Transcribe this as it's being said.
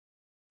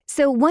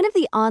So, one of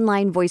the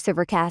online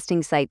voiceover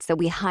casting sites that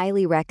we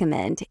highly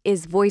recommend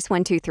is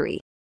Voice123.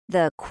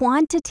 The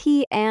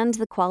quantity and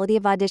the quality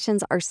of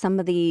auditions are some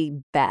of the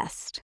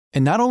best.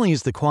 And not only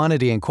is the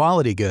quantity and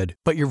quality good,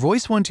 but your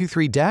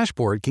Voice123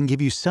 dashboard can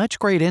give you such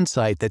great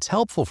insight that's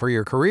helpful for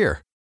your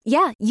career.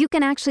 Yeah, you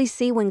can actually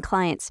see when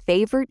clients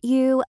favorite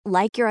you,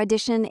 like your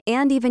audition,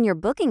 and even your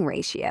booking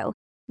ratio,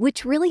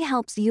 which really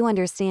helps you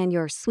understand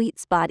your sweet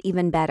spot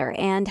even better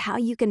and how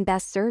you can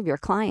best serve your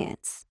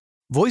clients.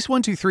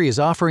 Voice123 is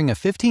offering a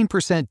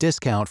 15%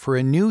 discount for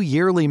a new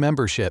yearly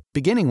membership,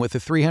 beginning with a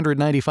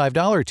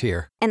 $395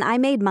 tier. And I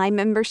made my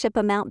membership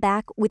amount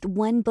back with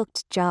one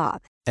booked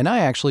job. And I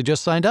actually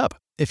just signed up.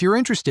 If you're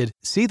interested,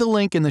 see the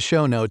link in the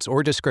show notes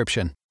or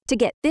description. To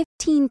get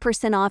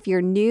 15% off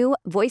your new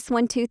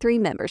Voice123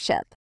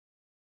 membership.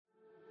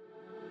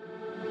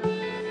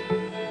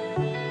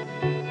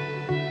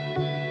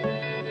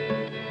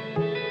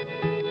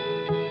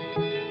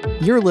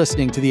 You're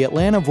listening to the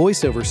Atlanta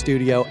Voiceover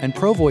Studio and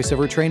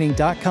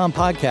ProVoiceOverTraining.com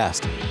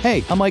podcast.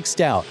 Hey, I'm Mike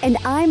Stout. And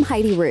I'm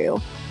Heidi Rue.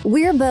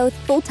 We're both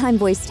full-time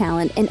voice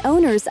talent and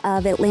owners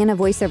of Atlanta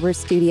Voiceover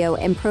Studio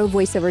and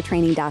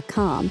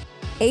ProVoiceOverTraining.com.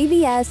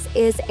 AVS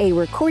is a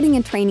recording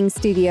and training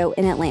studio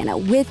in Atlanta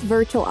with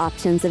virtual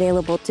options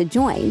available to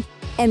join.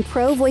 And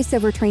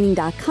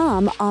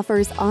ProVoiceOverTraining.com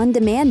offers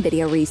on-demand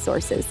video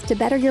resources to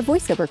better your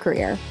voiceover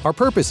career. Our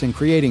purpose in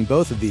creating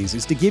both of these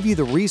is to give you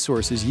the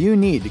resources you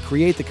need to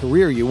create the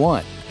career you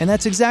want. And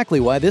that's exactly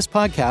why this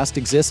podcast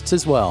exists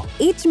as well.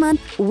 Each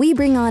month, we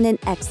bring on an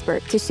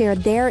expert to share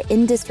their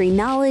industry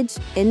knowledge,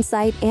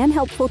 insight, and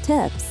helpful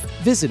tips.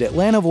 Visit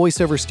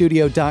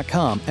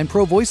AtlantaVoiceOverStudio.com and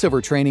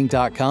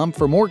ProVoiceOverTraining.com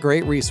for more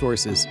great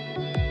resources.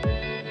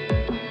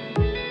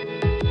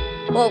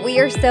 Well, we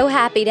are so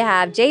happy to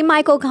have J.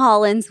 Michael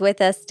Collins with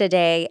us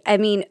today. I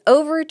mean,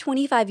 over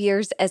 25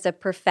 years as a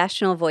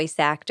professional voice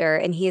actor,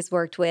 and he has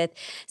worked with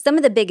some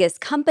of the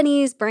biggest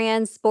companies,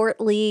 brands, sport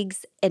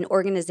leagues, and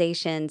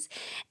organizations.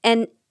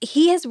 And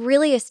he has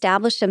really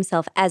established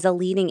himself as a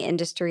leading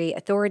industry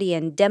authority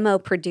and demo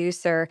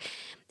producer.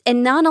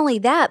 And not only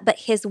that, but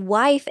his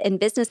wife and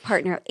business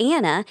partner,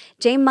 Anna,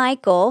 J.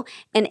 Michael,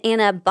 and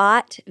Anna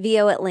bought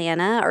VO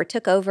Atlanta or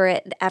took over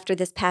it after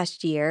this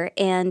past year.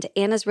 And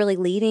Anna's really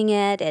leading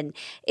it. And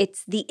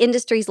it's the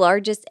industry's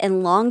largest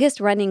and longest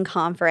running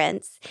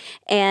conference.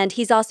 And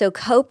he's also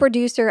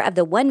co-producer of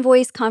the One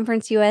Voice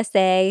Conference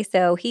USA.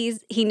 So he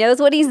knows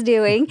what he's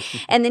doing.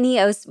 And then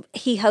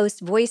he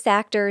hosts voice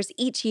actors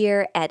each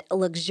year at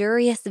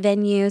luxurious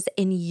venues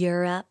in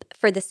Europe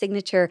for the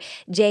signature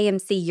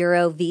JMC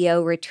Euro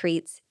VO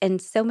retreats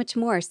and so much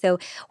more. So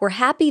we're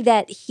happy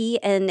that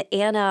he and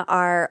Anna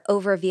are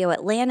over VO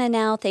Atlanta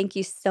now. Thank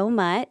you so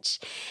much.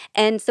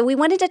 And so we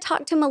wanted to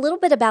talk to him a little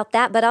bit about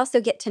that, but also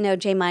get to know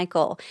J.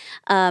 Michael.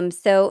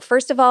 So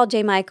first of all,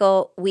 J.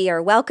 Michael, we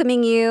are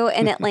welcoming you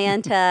in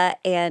Atlanta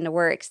and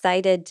we're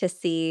excited to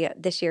see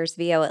this year's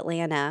VO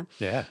Atlanta.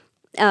 Yeah.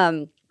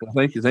 Well,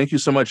 thank you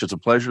so much. It's a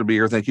pleasure to be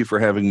here. Thank you for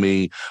having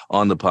me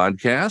on the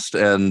podcast.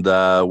 And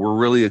we're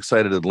really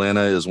excited.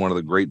 Atlanta is one of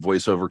the great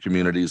voiceover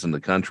communities in the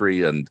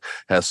country and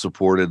has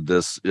supported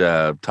this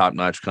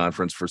top-notch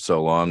conference for so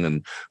long.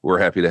 And we're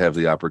happy to have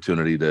the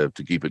opportunity to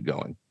keep it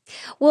going.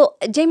 Well,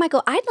 J.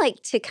 Michael, I'd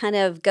like to kind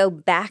of go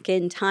back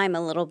in time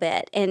a little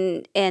bit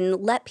and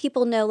let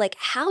people know, like,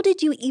 how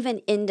did you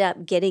even end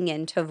up getting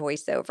into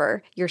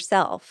voiceover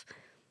yourself?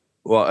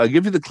 Well, I'll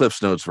give you the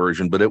Cliff's Notes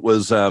version, but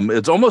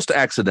it's almost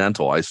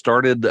accidental. I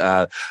started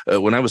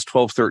when I was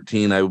 12,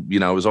 13. I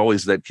was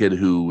always that kid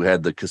who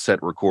had the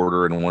cassette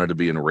recorder and wanted to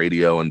be in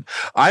radio. And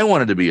I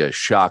wanted to be a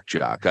shock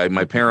jock.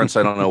 My parents,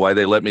 I don't know why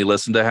they let me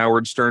listen to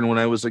Howard Stern when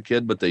I was a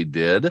kid, but they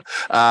did.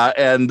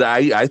 And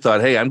I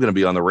thought, hey, I'm going to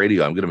be on the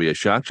radio. I'm going to be a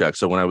shock jock.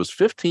 So when I was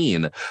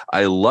 15,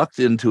 I lucked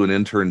into an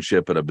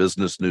internship at a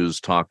business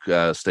news talk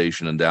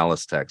station in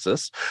Dallas,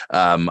 Texas.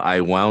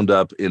 I wound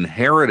up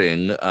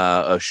inheriting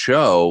a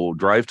show,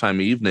 Drive Time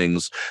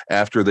Evenings,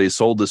 after they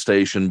sold the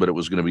station, but it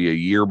was going to be a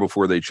year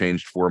before they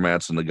changed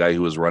formats and the guy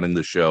who was running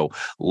the show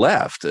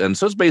left. And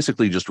so it's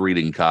basically just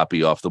reading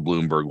copy off the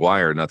Bloomberg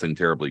Wire, nothing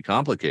terribly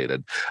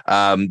complicated.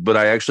 But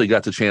I actually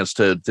got the chance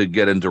to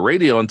get into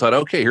radio and thought,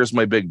 okay, here's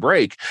my big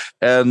break.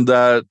 And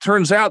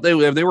turns out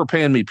they were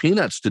paying me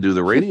peanuts to do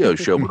the radio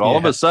show, but all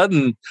of a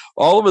sudden,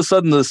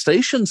 the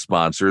station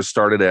sponsors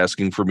started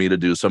asking for me to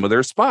do some of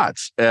their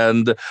spots.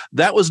 And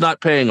that was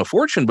not paying a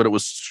fortune, but it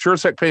was sure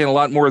as heck paying a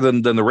lot more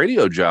than the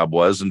radio job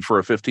was. And for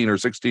a 15 or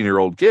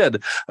 16-year-old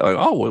kid, I'm like,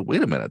 oh,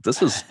 wait a minute,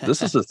 this is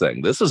a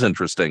thing. This is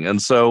interesting. And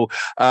so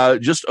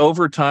just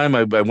over time,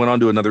 I went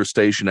on to another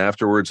station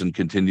afterwards and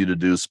continued to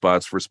do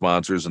spots for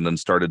sponsors, and then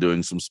started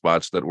doing some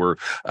spots that were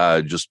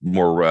just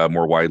more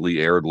widely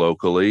aired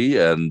locally,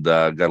 and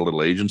got a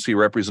little agency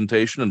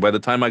representation. And by the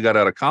time I got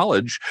out of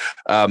college,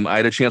 I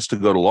had a chance to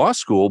go to law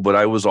school, but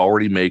I was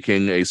already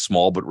making a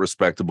small but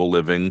respectable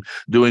living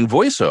doing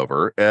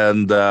voiceover.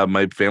 And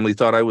my family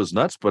thought I was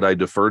nuts, but I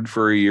deferred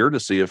for a year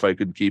to see if I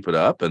could keep it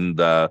up, and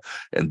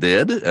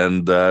did,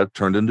 and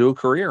turned into a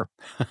career.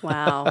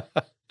 Wow.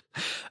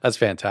 That's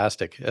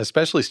fantastic,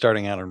 especially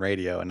starting out in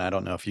radio. And I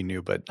don't know if you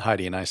knew, but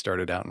Heidi and I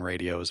started out in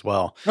radio as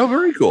well. Oh,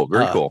 very cool.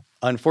 Very cool.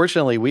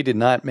 Unfortunately, we did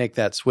not make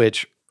that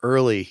switch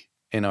early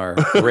in our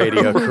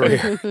radio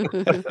career.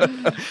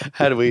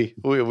 Had we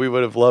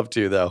would have loved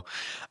to, though.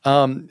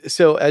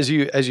 So as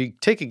you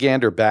take a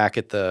gander back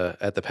at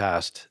the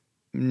past,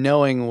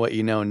 knowing what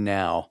you know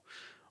now,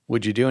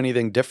 would you do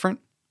anything different?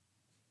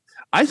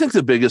 I think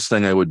the biggest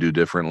thing I would do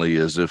differently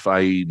is if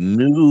I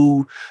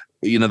knew,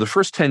 the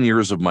first 10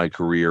 years of my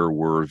career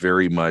were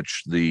very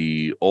much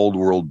the old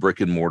world brick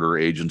and mortar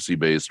agency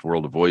based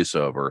world of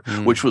voiceover,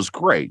 which was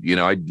great.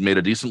 I made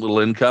a decent little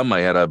income.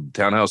 I had a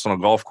townhouse on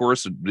a golf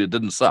course. It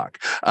didn't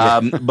suck.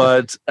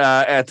 But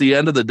at the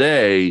end of the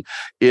day,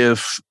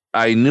 if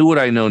I knew what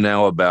I know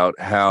now about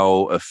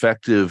how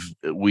effective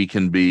we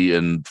can be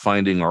in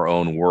finding our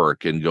own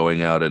work and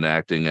going out and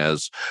acting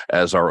as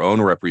our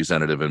own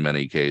representative in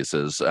many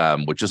cases,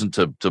 which isn't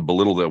to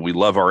belittle that. We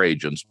love our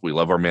agents, we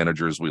love our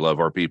managers, we love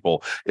our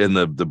people in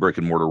the brick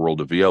and mortar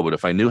world of VO. But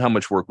if I knew how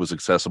much work was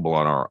accessible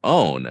on our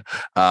own,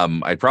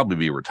 I'd probably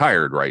be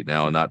retired right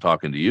now and not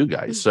talking to you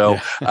guys. So,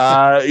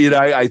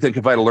 I think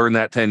if I'd learned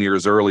that 10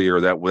 years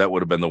earlier, that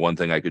would have been the one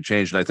thing I could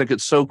change. And I think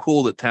it's so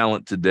cool that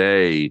talent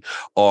today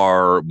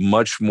are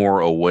much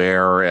more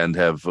aware and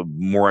have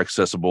more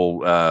accessible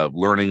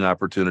learning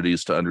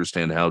opportunities to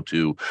understand how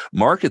to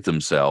market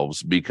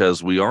themselves,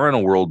 because we are in a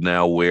world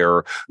now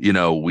where,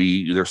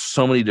 there's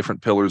so many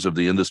different pillars of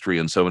the industry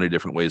and so many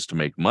different ways to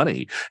make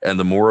money. And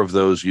the more of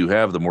those you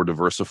have, the more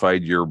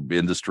diversified your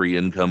industry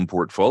income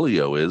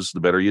portfolio is,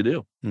 the better you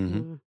do.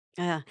 Mm-hmm.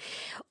 Yeah.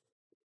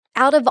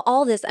 Out of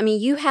all this,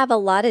 you have a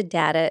lot of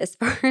data as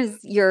far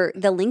as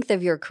the length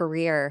of your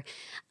career.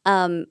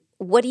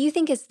 What do you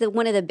think is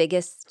one of the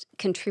biggest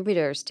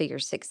contributors to your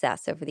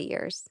success over the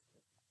years?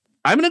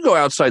 I'm going to go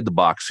outside the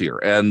box here,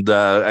 and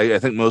I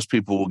think most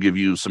people will give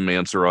you some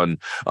answer on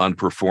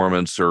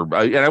performance, and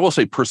I will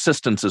say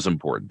persistence is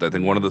important. I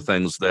think one of the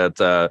things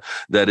that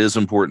is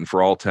important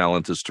for all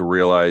talent is to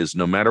realize,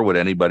 no matter what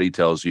anybody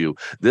tells you,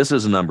 this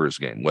is a numbers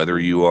game. Whether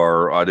you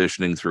are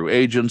auditioning through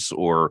agents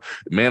or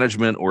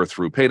management or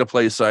through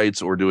pay-to-play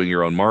sites or doing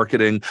your own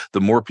marketing,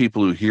 the more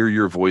people who hear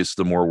your voice,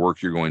 the more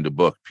work you're going to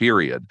book,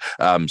 period.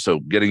 So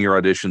getting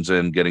your auditions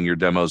in, getting your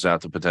demos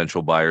out to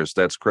potential buyers,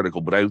 that's critical.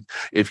 But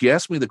if you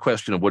ask me the question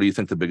of what do you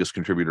think the biggest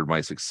contributor to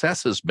my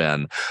success has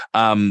been,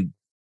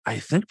 I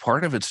think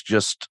part of it's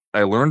just,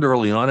 I learned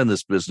early on in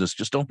this business,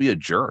 just don't be a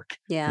jerk.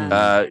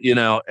 Yeah.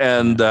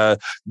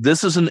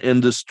 This is an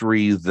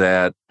industry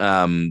that,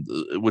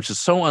 which is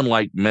so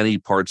unlike many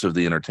parts of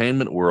the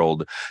entertainment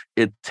world,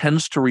 it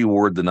tends to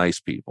reward the nice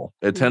people.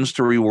 It tends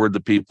to reward the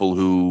people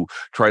who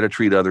try to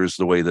treat others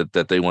the way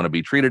that they want to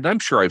be treated. And I'm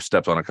sure I've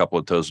stepped on a couple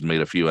of toes and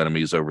made a few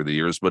enemies over the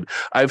years, but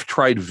I've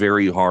tried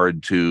very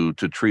hard to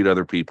treat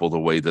other people the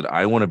way that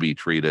I want to be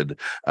treated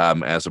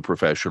as a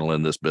professional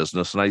in this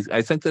business. And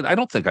I think that I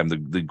don't think I'm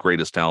the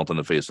greatest talent on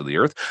the face of the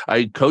earth.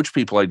 I coach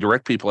people, I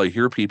direct people, I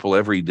hear people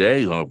every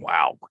day going,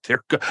 wow,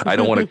 I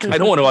don't want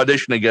to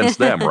audition against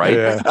them, right?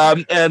 Yeah.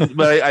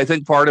 But I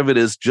think part of it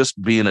is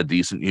just being a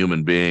decent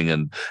human being,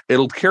 and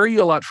it'll carry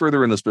you a lot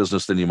further in this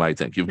business than you might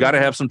think. You've got to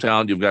have some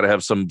talent, you've got to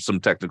have some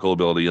technical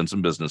ability and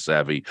some business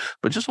savvy,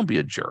 but just don't be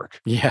a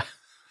jerk. Yeah.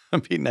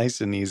 Be nice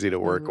and easy to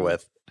work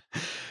with.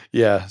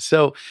 Yeah.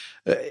 So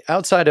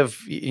outside of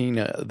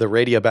the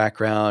radio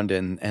background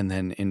and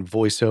then in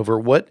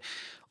voiceover, what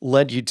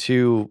led you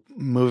to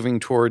moving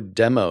toward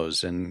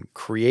demos and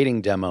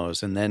creating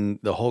demos and then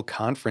the whole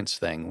conference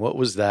thing? What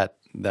was that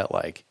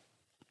like?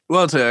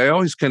 Well, I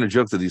always kind of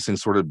joke that these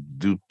things sort of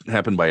do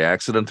happen by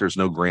accident. There's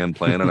no grand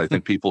plan. And I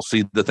think people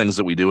see the things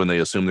that we do and they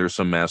assume there's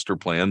some master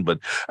plan, but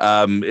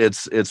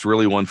it's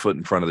really one foot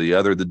in front of the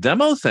other. The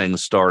demo thing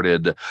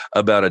started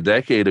about a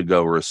decade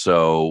ago or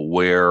so,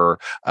 where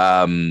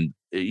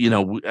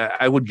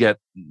I would get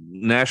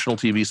national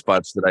TV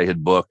spots that I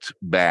had booked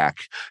back,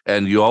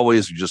 and you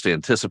always just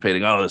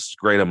anticipating, oh, this is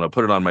great, I'm going to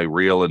put it on my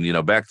reel.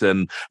 And back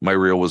then my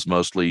reel was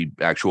mostly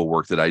actual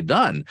work that I'd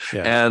done.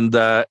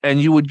 Yeah. And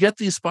you would get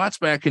these spots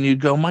back and you'd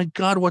go, my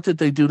God, what did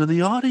they do to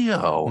the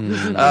audio?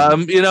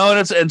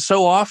 Mm-hmm. And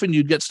so often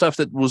you'd get stuff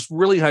that was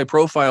really high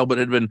profile but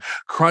had been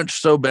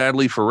crunched so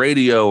badly for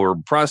radio or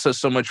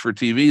processed so much for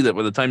TV that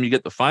by the time you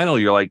get the final,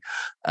 you're like,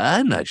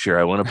 I'm not sure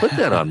I want to put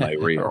that on my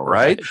reel,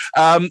 right?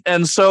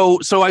 And so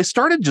I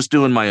started just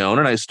doing my own,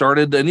 and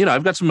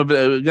I've got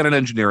got an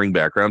engineering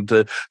background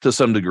to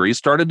some degree.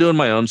 Started doing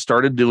my own.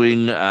 Started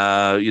doing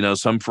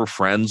some for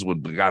friends. I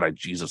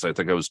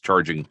think I was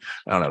charging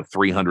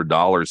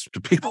 $300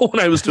 to people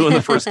when I was doing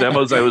the first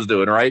demos I was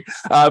doing, right?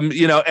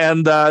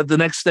 The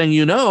next thing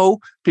you know,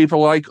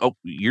 people are like, oh,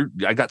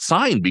 I got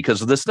signed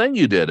because of this thing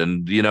you did,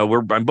 and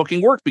I'm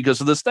booking work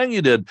because of this thing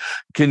you did.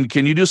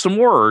 Can you do some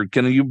more?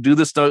 Can you do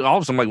this? All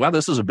of a sudden, I'm like, wow,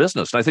 this is a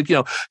business. And I think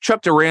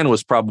Chuck Duran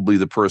was probably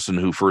the person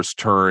who first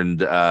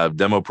turned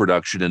demo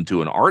production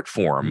into an art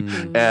form.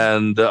 Mm.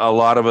 And a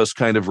lot of us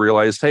kind of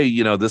realized, hey,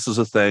 this is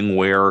a thing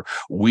where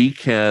we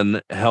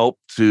can help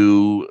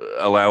to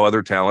allow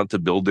other talent to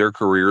build their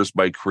careers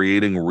by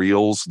creating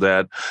reels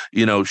that,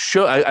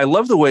 show. I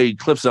love the way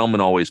Cliff Zellman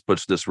always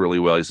puts this really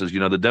well. He says,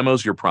 the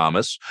demo's your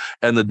promise,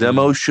 and the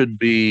demo should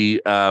be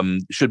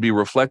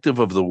reflective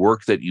of the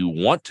work that you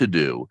want to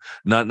do,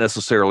 not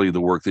necessarily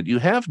the work that you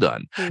have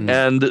done.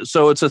 And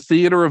so it's a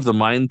theater of the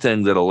mind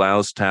thing that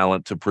allows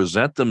talent to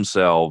present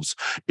themselves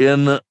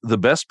in the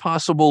best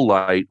possible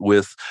light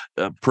with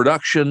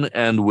production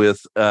and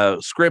with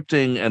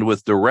scripting and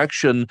with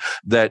direction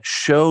that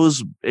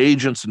shows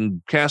agents and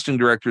casting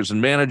directors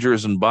and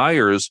managers and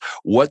buyers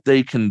what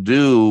they can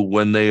do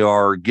when they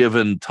are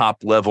given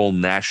top level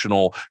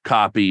national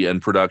copy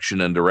and production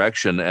and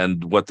direction,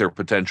 and what their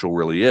potential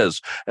really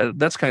is. And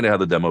that's kind of how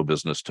the demo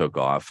business took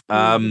off.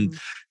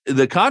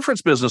 The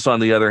conference business, on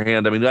the other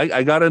hand, I mean,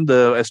 I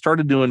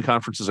started doing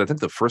conferences. I think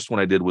the first one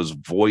I did was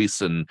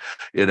Voice in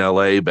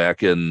LA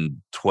back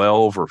in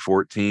 12 or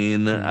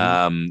 14,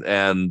 and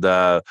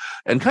kind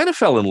of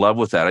fell in love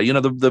with that.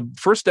 The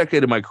first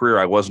decade of my career,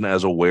 I wasn't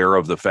as aware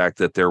of the fact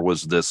that there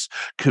was this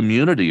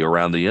community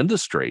around the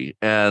industry.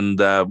 And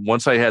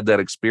once I had that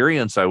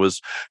experience, I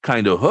was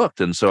kind of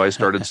hooked. And so I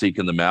started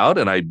seeking them out.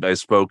 And I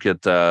spoke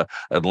at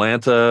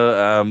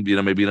Atlanta,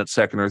 maybe in its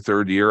second or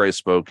third year. I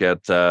spoke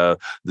at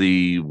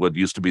what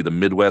used to be the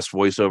Midwest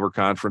Voiceover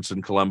Conference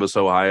in Columbus,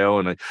 Ohio.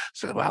 And I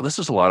said, wow, this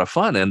is a lot of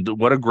fun. And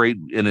what a great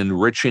and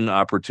enriching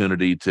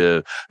opportunity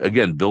to,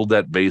 again, build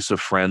that base of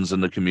friends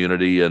in the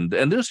community. And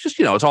it's just,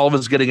 it's all of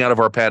us getting out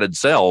of our padded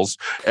cells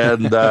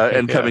and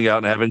coming out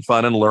and having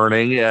fun and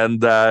learning.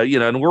 And,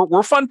 and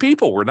we're fun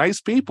people. We're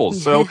nice people.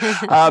 So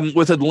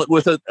with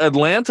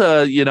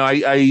Atlanta,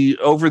 I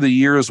over the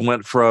years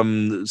went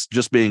from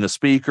just being a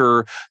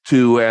speaker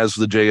to, as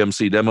the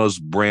JMC Demos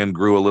brand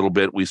grew a little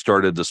bit, we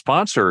started to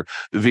sponsor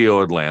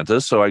VO Atlanta.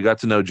 So I got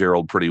to know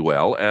Gerald pretty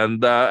well.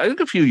 And I think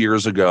a few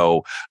years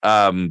ago,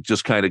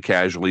 just kind of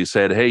casually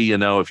said, hey,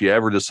 if you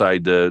ever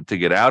decide to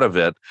get out of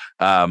it,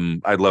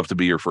 I'd love to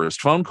be your first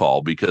phone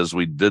call, because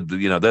we did,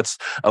 that's,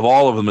 of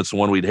all of them, it's the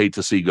one we'd hate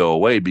to see go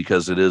away,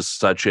 because it is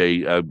such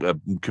a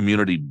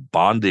community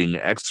bonding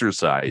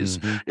exercise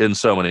in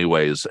so many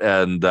ways.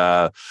 And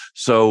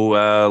so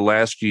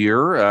last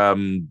year,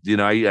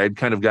 I'd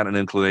kind of gotten an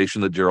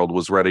inclination that Gerald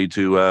was ready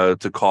to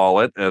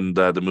call it and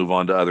to move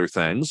on to other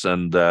things.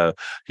 And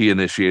he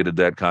initiated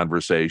that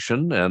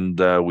conversation, and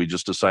we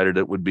just decided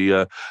it would be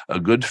a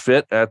good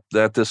fit at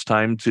this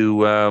time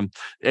to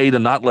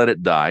not let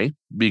it die,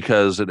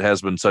 because it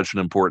has been such an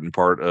important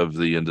part of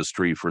the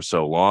industry for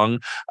so long,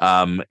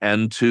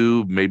 and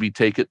to maybe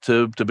take it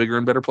to bigger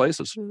and better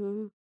places.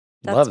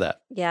 Love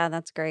that. Yeah,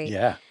 that's great.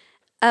 Yeah.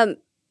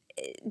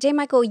 J.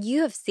 Michael,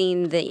 you have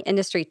seen the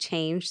industry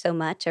change so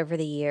much over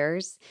the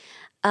years.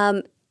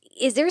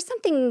 Is there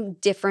something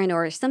different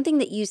or something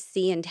that you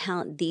see in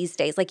talent these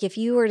days? Like, if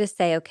you were to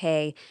say,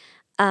 okay,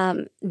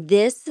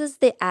 this is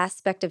the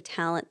aspect of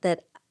talent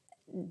that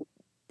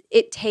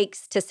it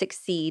takes to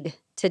succeed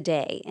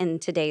today in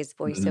today's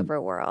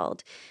voiceover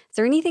world. Is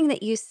there anything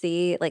that you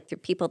see, like through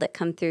people that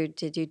come through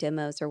to do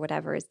demos or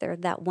whatever? Is there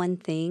that one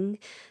thing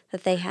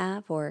that they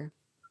have, or?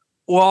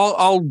 Well,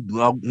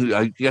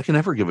 I can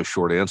never give a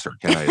short answer,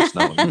 can I? It's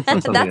not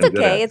that's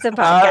okay. It's a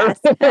podcast.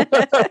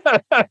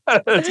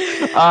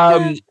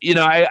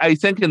 I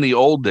think in the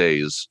old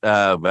days,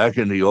 back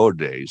in the old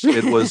days,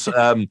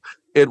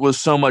 it was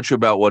so much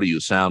about what do you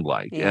sound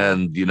like,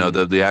 and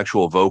the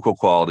actual vocal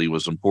quality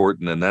was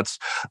important, and that's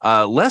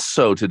less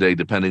so today,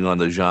 depending on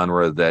the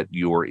genre that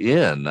you're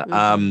in.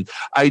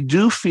 I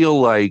do feel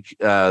like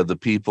the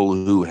people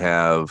who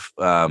have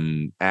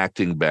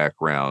acting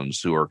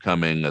backgrounds, who are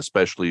coming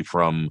especially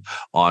from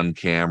on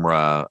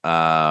camera,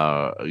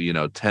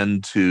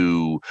 tend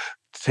to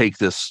take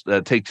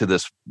to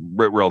this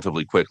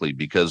relatively quickly,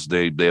 because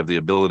they have the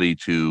ability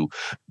to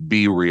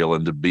be real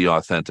and to be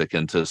authentic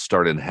and to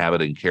start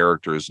inhabiting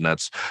characters. And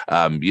that's,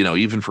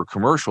 even for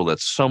commercial,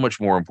 that's so much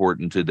more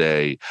important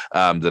today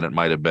than it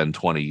might have been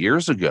 20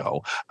 years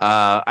ago.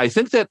 I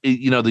think that,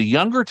 the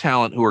younger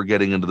talent who are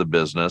getting into the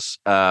business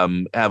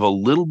have a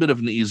little bit of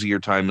an easier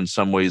time in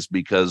some ways,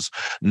 because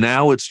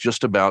now it's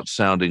just about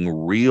sounding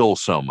real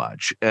so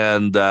much.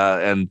 And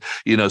so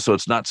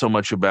it's not so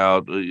much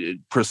about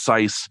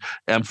precise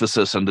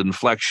emphasis and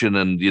inflection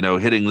and,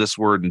 hitting this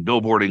word and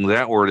billboarding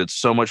that word. It's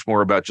so much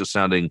more about just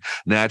sounding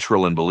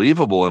natural and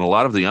believable. And a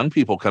lot of the young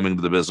people coming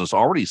to the business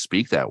already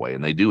speak that way.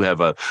 And they do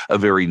have a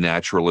very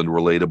natural and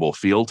relatable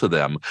feel to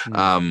them.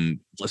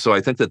 So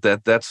I think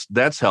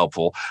that's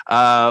helpful.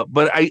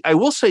 But I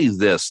will say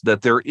this,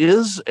 that there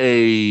is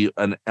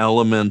an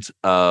element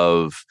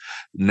of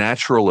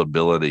natural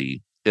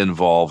ability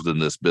involved in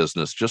this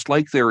business, just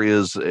like there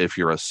is if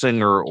you're a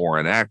singer or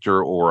an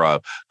actor or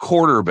a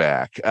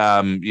quarterback,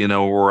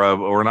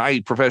 or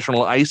an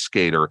professional ice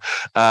skater.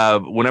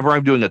 Whenever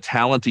I'm doing a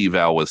talent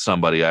eval with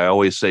somebody, I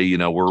always say,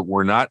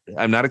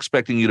 I'm not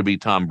expecting you to be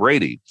Tom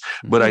Brady,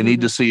 but I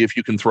need to see if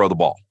you can throw the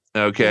ball.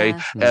 Okay.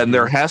 Yeah. And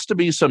there has to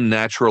be some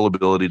natural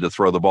ability to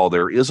throw the ball.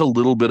 There is a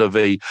little bit of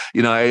a,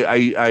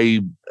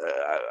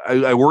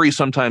 I worry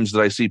sometimes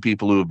that I see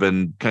people who have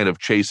been kind of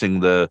chasing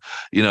the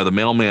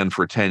mailman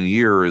for 10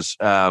 years,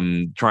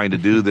 trying to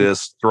do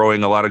this,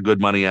 throwing a lot of good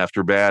money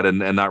after bad and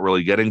not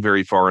really getting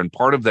very far. And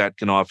part of that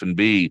can often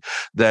be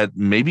that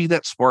maybe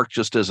that spark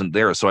just isn't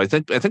there. So I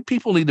think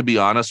people need to be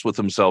honest with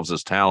themselves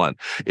as talent.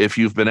 If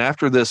you've been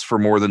after this for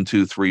more than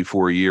 2, 3,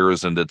 4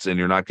 years and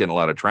you're not getting a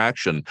lot of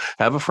traction,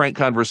 have a frank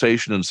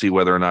conversation and see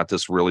whether or not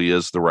this really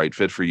is the right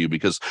fit for you.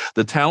 Because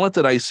the talent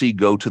that I see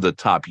go to the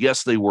top,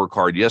 yes, they work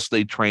hard. Yes,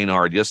 they train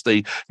hard. Yes,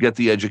 they get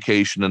the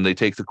education and they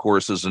take the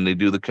courses and they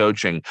do the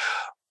coaching.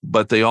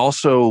 But they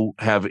also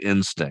have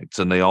instincts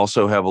and they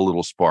also have a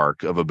little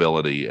spark of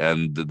ability,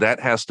 and that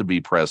has to be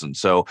present.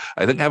 So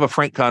I think have a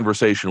frank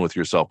conversation with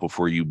yourself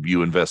before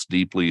you invest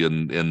deeply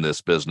in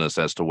this business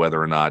as to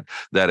whether or not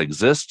that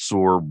exists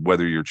or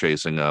whether you're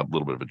chasing a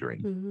little bit of a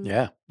dream. Mm-hmm.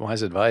 Yeah,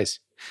 wise advice.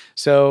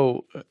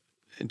 So,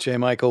 J.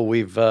 Michael,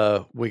 we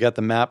got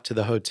the map to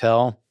the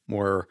hotel.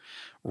 We're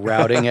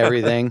routing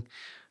everything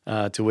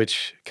to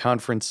which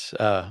conference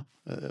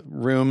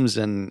rooms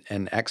and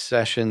X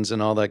sessions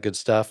and all that good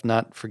stuff,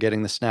 not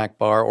forgetting the snack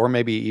bar or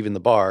maybe even the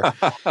bar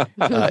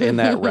in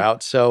that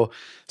route. So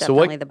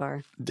Definitely the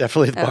bar.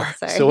 Definitely the Oh, bar.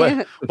 sorry. So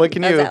what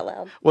can That's you out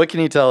loud. what can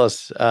you tell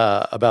us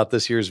about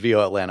this year's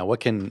VO Atlanta? What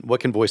can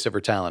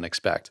voiceover talent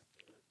expect?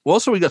 Well,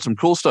 also, we got some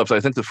cool stuff. So I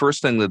think the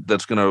first thing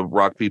that's going to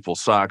rock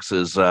people's socks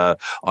is on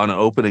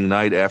opening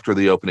night after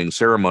the opening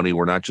ceremony,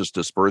 we're not just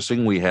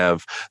dispersing. We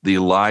have the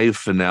live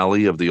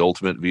finale of the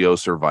Ultimate VO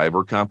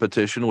Survivor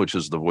competition, which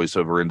is the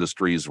voiceover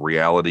industry's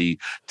reality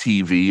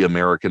TV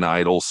American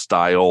Idol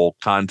style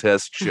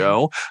contest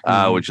show,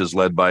 which is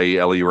led by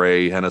Ellie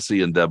Ray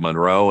Hennessy and Deb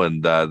Monroe.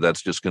 And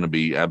that's just going to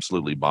be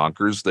absolutely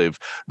bonkers. They've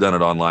done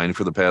it online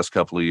for the past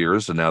couple of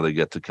years, and now they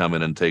get to come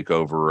in and take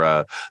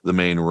over the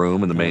main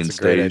room and the main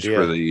stage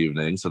for the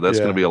evening. So that's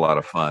going to be a lot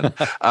of fun.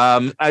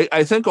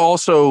 I think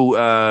also,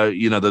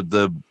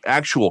 the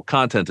actual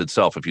content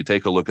itself, if you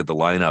take a look at the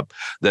lineup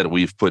that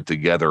we've put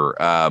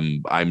together,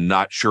 I'm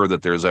not sure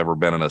that there's ever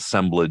been an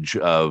assemblage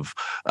of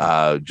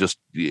just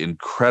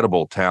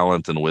incredible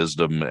talent and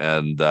wisdom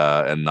and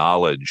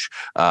knowledge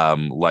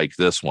like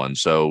this one.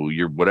 So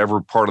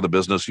whatever part of the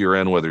business you're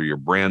in, whether you're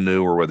brand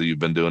new or whether you've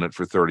been doing it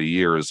for 30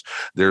 years,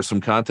 there's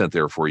some content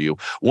there for you.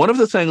 One of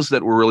the things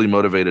that we're really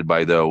motivated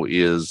by, though,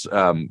 is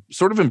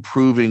sort of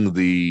improving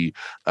the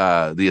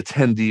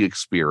attendee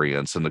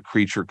experience and the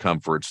creature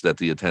comforts that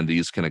the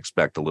attendees can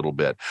expect a little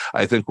bit.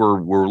 I think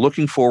we're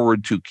looking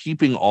forward to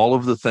keeping all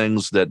of the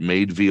things that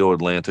made VO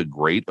Atlanta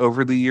great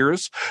over the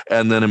years,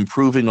 and then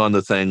improving on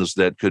the things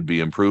that could be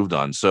improved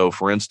on. So,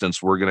 for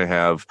instance, we're going to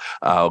have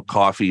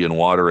coffee and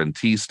water and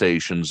tea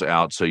stations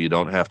out, so you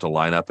don't have to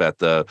line up at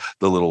the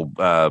little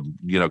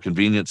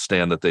convenience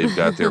stand that they've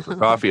got there for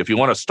coffee. If you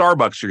want a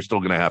Starbucks, you're still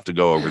going to have to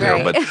go over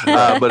there.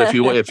 But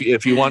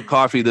if you want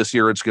coffee this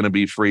year, it's going to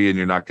be free, and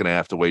you're not going to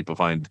have to wait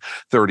behind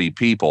 30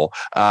 people.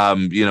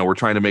 We're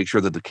trying to make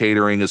sure that the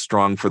catering is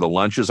strong for the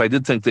lunches. I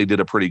did think they did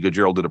a pretty good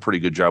job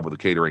with the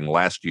catering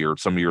last year.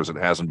 Some years it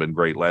hasn't been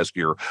great. Last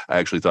year, I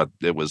actually thought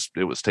it was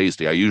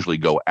tasty. I usually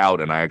go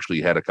out and I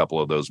actually had a couple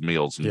of those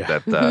meals, and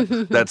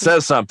that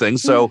says something.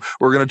 So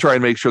we're going to try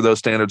and make sure those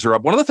standards are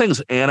up. One of the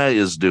things Anna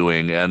is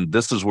doing, and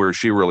this is where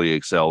she really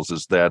excels,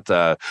 is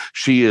that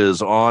she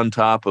is on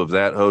top of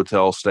that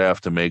hotel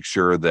staff to make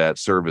sure that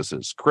service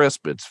is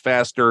crisp, it's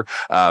faster,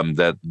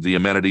 that the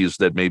amenities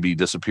that maybe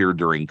disappeared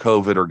during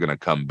COVID are going to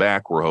come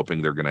back. We're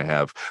hoping they're going to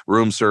have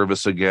room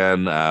service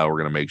again. We're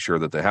going to make sure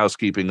that the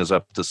housekeeping is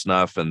up to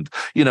snuff, and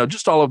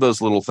just all of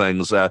those little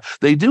things.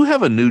 They do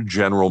have a new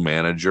general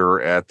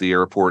manager at the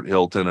Airport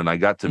Hilton, and I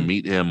got to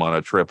meet him on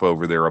a trip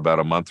over there about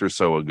a month or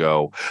so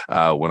ago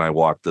when I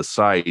walked the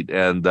site,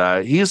 and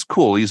he's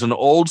cool. He's an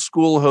old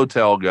school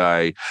hotel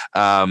guy.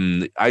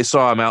 I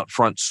saw him out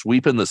front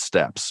sweeping the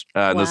steps.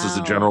 Wow. This is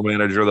the general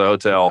manager of the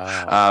hotel.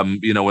 Wow.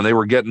 When they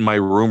were getting my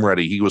room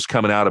ready, he was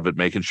coming out of it,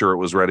 making sure it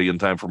was ready in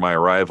time for my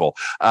arrival.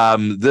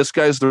 This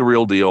guy's the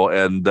real deal,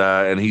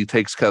 and he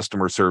takes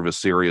customer service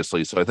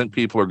seriously. So I think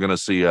people are going to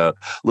see a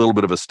little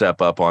bit of a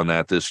step up on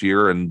that this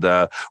year. And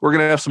we're going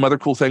to have some other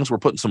cool things. We're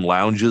putting some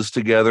lounges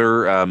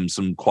together,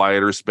 some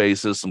quieter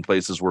spaces, some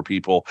places where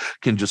people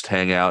can just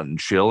hang out and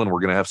chill. And we're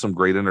going to have some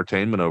great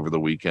entertainment over the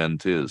weekend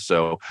too.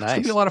 So It's going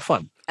to be a lot of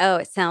fun. Oh,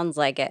 it sounds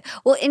like it.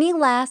 Well, any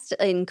last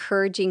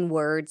encouraging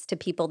words to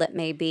people that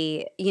may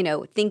be,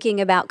 thinking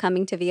about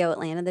coming to VO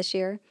Atlanta this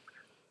year?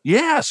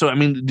 Yeah. So,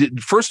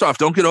 first off,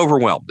 don't get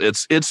overwhelmed.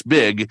 It's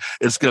big.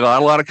 It's got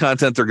a lot of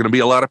content. There are going to be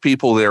a lot of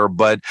people there,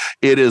 but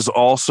it is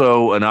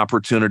also an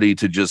opportunity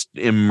to just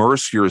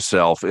immerse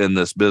yourself in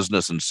this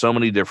business in so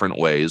many different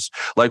ways.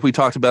 Like we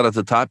talked about at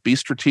the top, be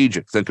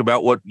strategic. Think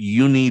about what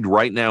you need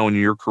right now in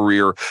your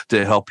career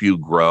to help you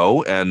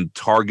grow, and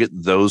target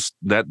those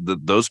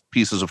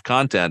pieces of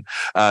content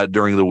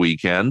during the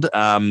weekend.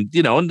 And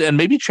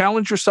maybe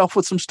challenge yourself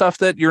with some stuff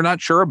that you're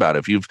not sure about.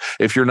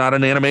 If you're not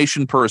an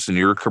animation person,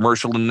 you're a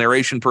commercial and a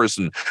narration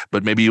person,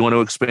 but maybe you want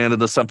to expand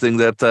into something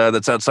that's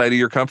outside of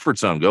your comfort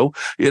zone. Go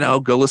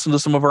listen to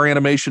some of our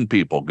animation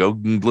people. Go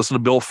listen to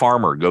Bill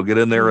Farmer. Go get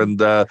in there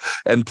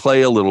and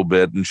play a little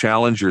bit and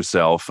challenge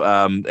yourself.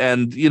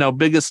 And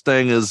biggest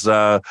thing is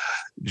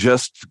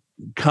just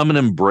come and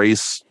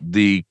embrace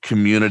the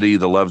community,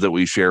 the love that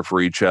we share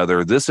for each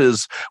other. This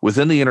is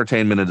within the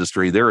entertainment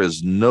industry. There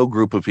is no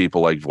group of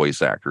people like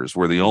voice actors.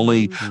 We're the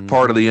only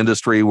part of the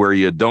industry where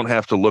you don't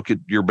have to look at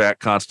your back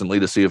constantly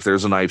to see if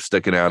there's a knife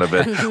sticking out of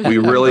it. We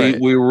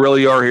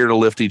really are here to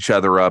lift each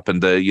other up, and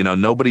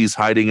nobody's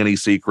hiding any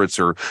secrets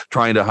or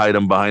trying to hide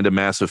them behind a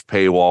massive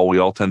paywall. We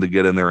all tend to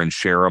get in there and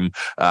share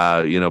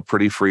them,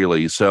 pretty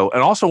freely. So,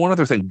 and also one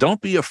other thing,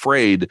 don't be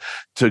afraid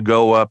to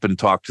go up and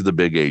talk to the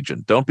big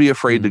agent. Don't be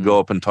afraid to go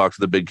up and talk to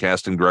the big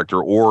casting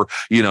director or,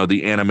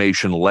 the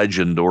animation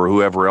legend or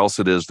whoever else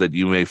it is that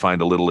you may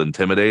find a little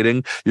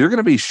intimidating. You're going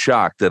to be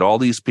shocked that all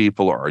these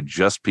people are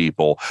just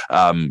people.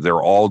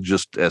 They're all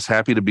just as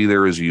happy to be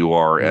there as you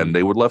are, and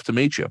they would love to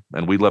meet you,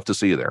 and we'd love to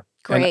see you there.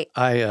 Great.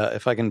 And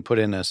if I can put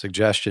in a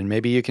suggestion,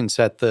 maybe you can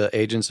set the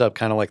agents up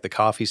kind of like the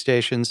coffee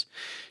stations.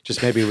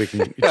 Just maybe we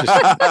can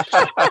just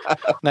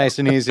nice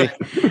and easy.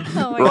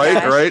 Oh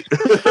right.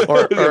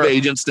 Or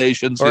agent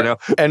stations, or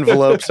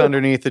envelopes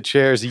underneath the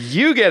chairs.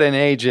 You get an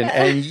agent,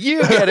 and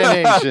you get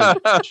an agent.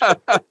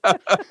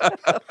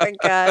 Oh my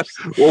gosh.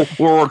 We'll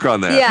work on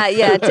that.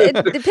 Yeah.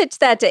 Pitch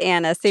that to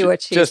Anna. See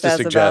what she Just a says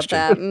about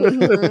that.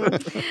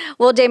 suggestion.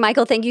 Well, J.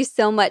 Michael, thank you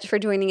so much for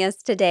joining us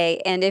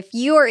today. And if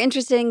you are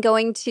interested in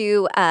going to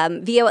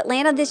VO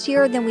Atlanta this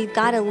year, then we've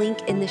got a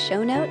link in the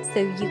show notes so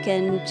you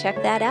can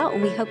check that out.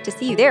 And we hope to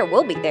see you there.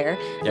 We'll be there.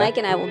 Yeah. Mike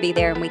and I will be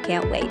there, and we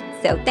can't wait.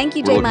 So thank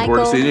you, J. Michael. We're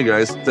looking forward to seeing you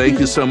guys. Thank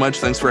you so much.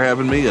 Thanks for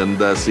having me,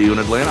 and see you in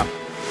Atlanta.